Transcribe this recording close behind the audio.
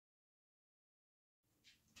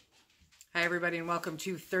Hi everybody and welcome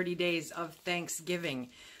to 30 Days of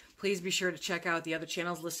Thanksgiving. Please be sure to check out the other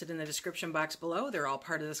channels listed in the description box below. They're all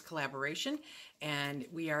part of this collaboration and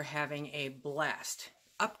we are having a blast.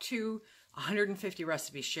 Up to 150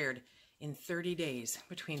 recipes shared in 30 days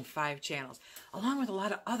between 5 channels, along with a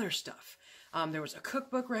lot of other stuff. There was a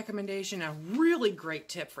cookbook recommendation, a really great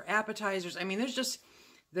tip for appetizers. I mean,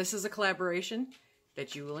 this is a collaboration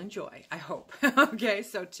that you will enjoy, I hope. Okay,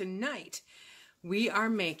 so tonight, we are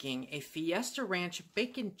making a Fiesta Ranch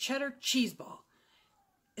Bacon Cheddar Cheese Ball.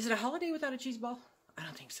 Is it a holiday without a cheese ball? I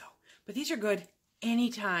don't think so. But these are good any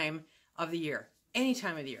time of the year. Any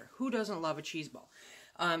time of the year. Who doesn't love a cheese ball?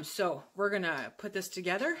 So we're going to put this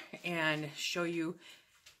together and show you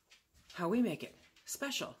how we make it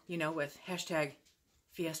special, you know, with hashtag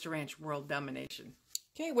Fiesta Ranch World Domination.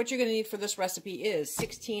 Okay, what you're going to need for this recipe is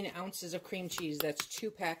 16 ounces of cream cheese. That's 2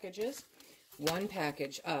 packages. 1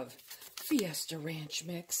 package of Fiesta Ranch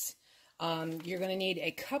mix. You're going to need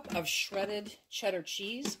a cup of shredded cheddar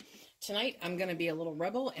cheese. Tonight I'm going to be a little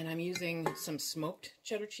rebel and I'm using some smoked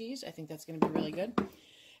cheddar cheese. I think that's going to be really good.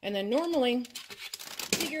 And then normally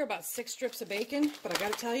I figure about 6 strips of bacon, but I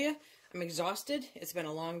got to tell you, I'm exhausted. It's been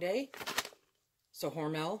a long day. So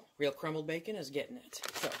Hormel, real crumbled bacon, is getting it.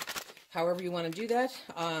 So however you want to do that,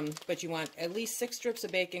 but you want at least 6 strips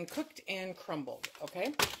of bacon cooked and crumbled,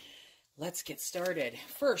 okay? Let's get started.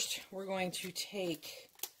 First, we're going to take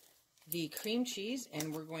the cream cheese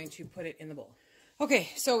and we're going to put it in the bowl. Okay,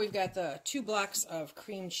 so we've got the 2 blocks of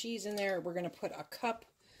cream cheese in there. We're going to put a cup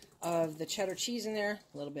of the cheddar cheese in there.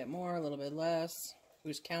 A little bit more, a little bit less.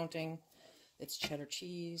 Who's counting? It's cheddar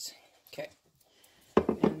cheese. Okay.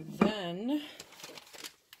 And then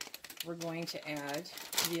we're going to add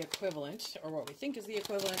the equivalent, or what we think is the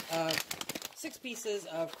equivalent of 6 pieces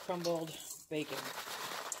of crumbled bacon.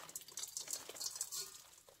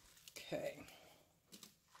 Okay.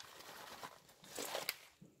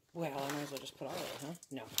 Well, I might as well just put all of it, huh?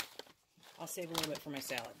 No. I'll save a little bit for my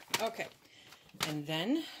salad. Okay. And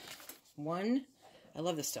then I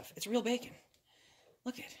love this stuff. It's real bacon.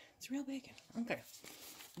 Look at it. It's real bacon. Okay.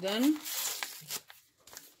 Then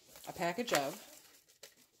a package of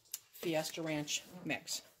Fiesta Ranch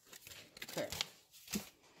mix. Okay.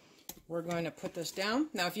 We're going to put this down.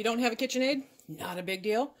 Now, if you don't have a KitchenAid, not a big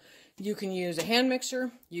deal. You can use a hand mixer,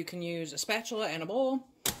 you can use a spatula and a bowl.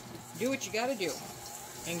 Do what you gotta do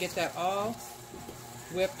and get that all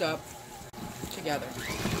whipped up together.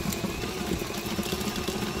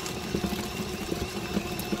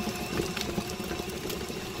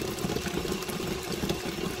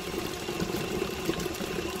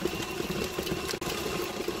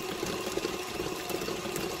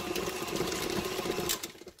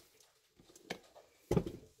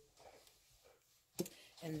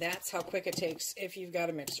 And that's how quick it takes if you've got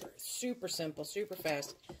a mixer. Super simple, super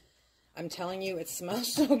fast. I'm telling you, it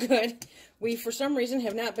smells so good. We, for some reason,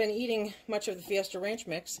 have not been eating much of the Fiesta Ranch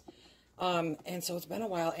mix. And so it's been a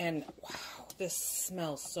while, and wow, this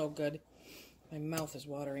smells so good. My mouth is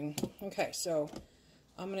watering. Okay, so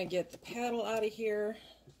I'm going to get the paddle out of here.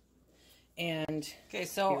 And, okay,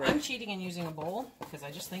 so I'm cheating and using a bowl because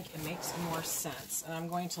I just think it makes more sense. And I'm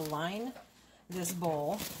going to line this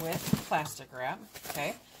bowl with plastic wrap,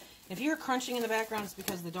 okay? If you're crunching in the background, it's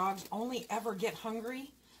because the dogs only ever get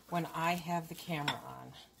hungry when I have the camera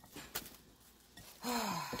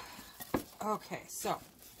on. Okay, so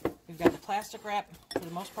we've got the plastic wrap, for the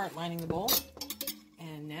most part, lining the bowl.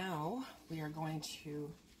 And now we are going to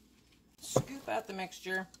scoop out the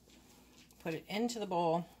mixture, put it into the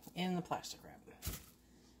bowl in the plastic wrap.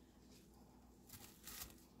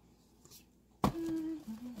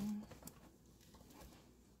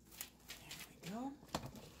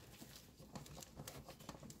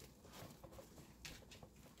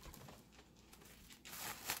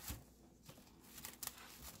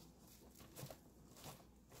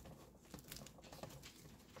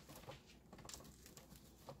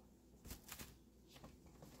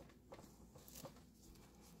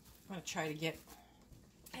 I'm going to try to get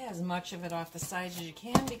as much of it off the sides as you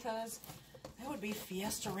can because that would be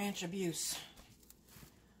Fiesta Ranch abuse.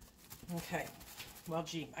 Okay. Well,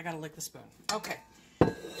 gee, I got to lick the spoon. Okay.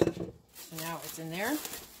 So now it's in there.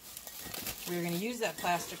 We're going to use that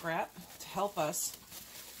plastic wrap to help us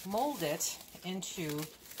mold it into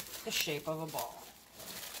the shape of a ball.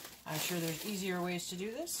 I'm sure there's easier ways to do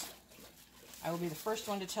this. I will be the first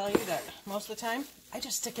one to tell you that most of the time, I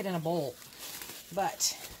just stick it in a bowl.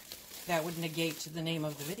 But that would negate the name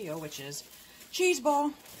of the video, which is cheese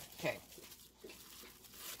ball. Okay.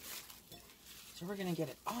 So we're going to get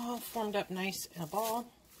it all formed up nice in a ball.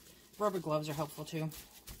 Rubber gloves are helpful too.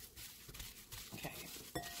 Okay.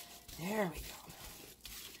 There we go.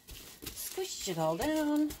 push it all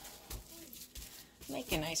down.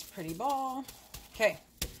 Make a nice pretty ball. Okay,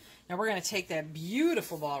 now we're going to take that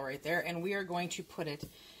beautiful ball right there and we are going to put it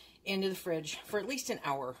into the fridge for at least an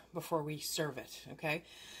hour before we serve it, okay?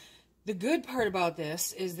 The good part about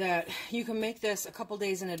this is that you can make this a couple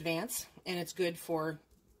days in advance and it's good for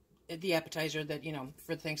the appetizer that, you know,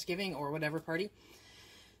 for Thanksgiving or whatever party.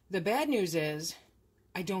 The bad news is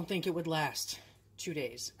I don't think it would last 2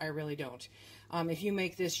 days. I really don't. If you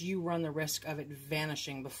make this, you run the risk of it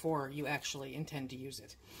vanishing before you actually intend to use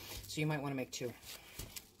it. So you might want to make 2.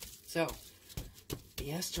 So,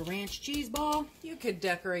 Fiesta Ranch cheese ball. You could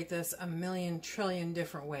decorate this a million trillion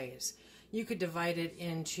different ways. You could divide it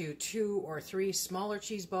into 2 or 3 smaller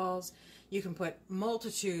cheese balls. You can put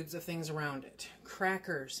multitudes of things around it.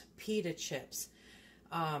 Crackers, pita chips,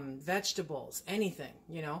 vegetables, anything,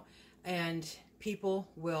 you know. And people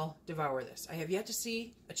will devour this. I have yet to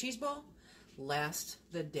see a cheese ball last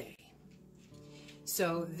the day.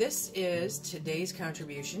 So this is today's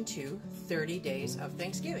contribution to 30 Days of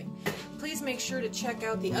Thanksgiving. Please make sure to check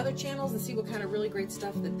out the other channels and see what kind of really great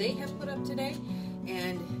stuff that they have put up today.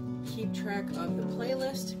 And keep track of the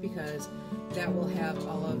playlist because that will have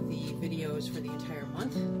all of the videos for the entire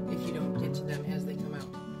month if you don't get to them as they come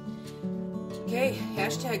out. Okay,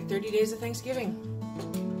 hashtag 30 Days of Thanksgiving.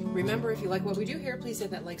 Remember, if you like what we do here, please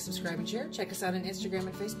hit that like, subscribe, and share. Check us out on Instagram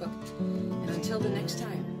and Facebook. And until the next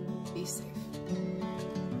time, be safe.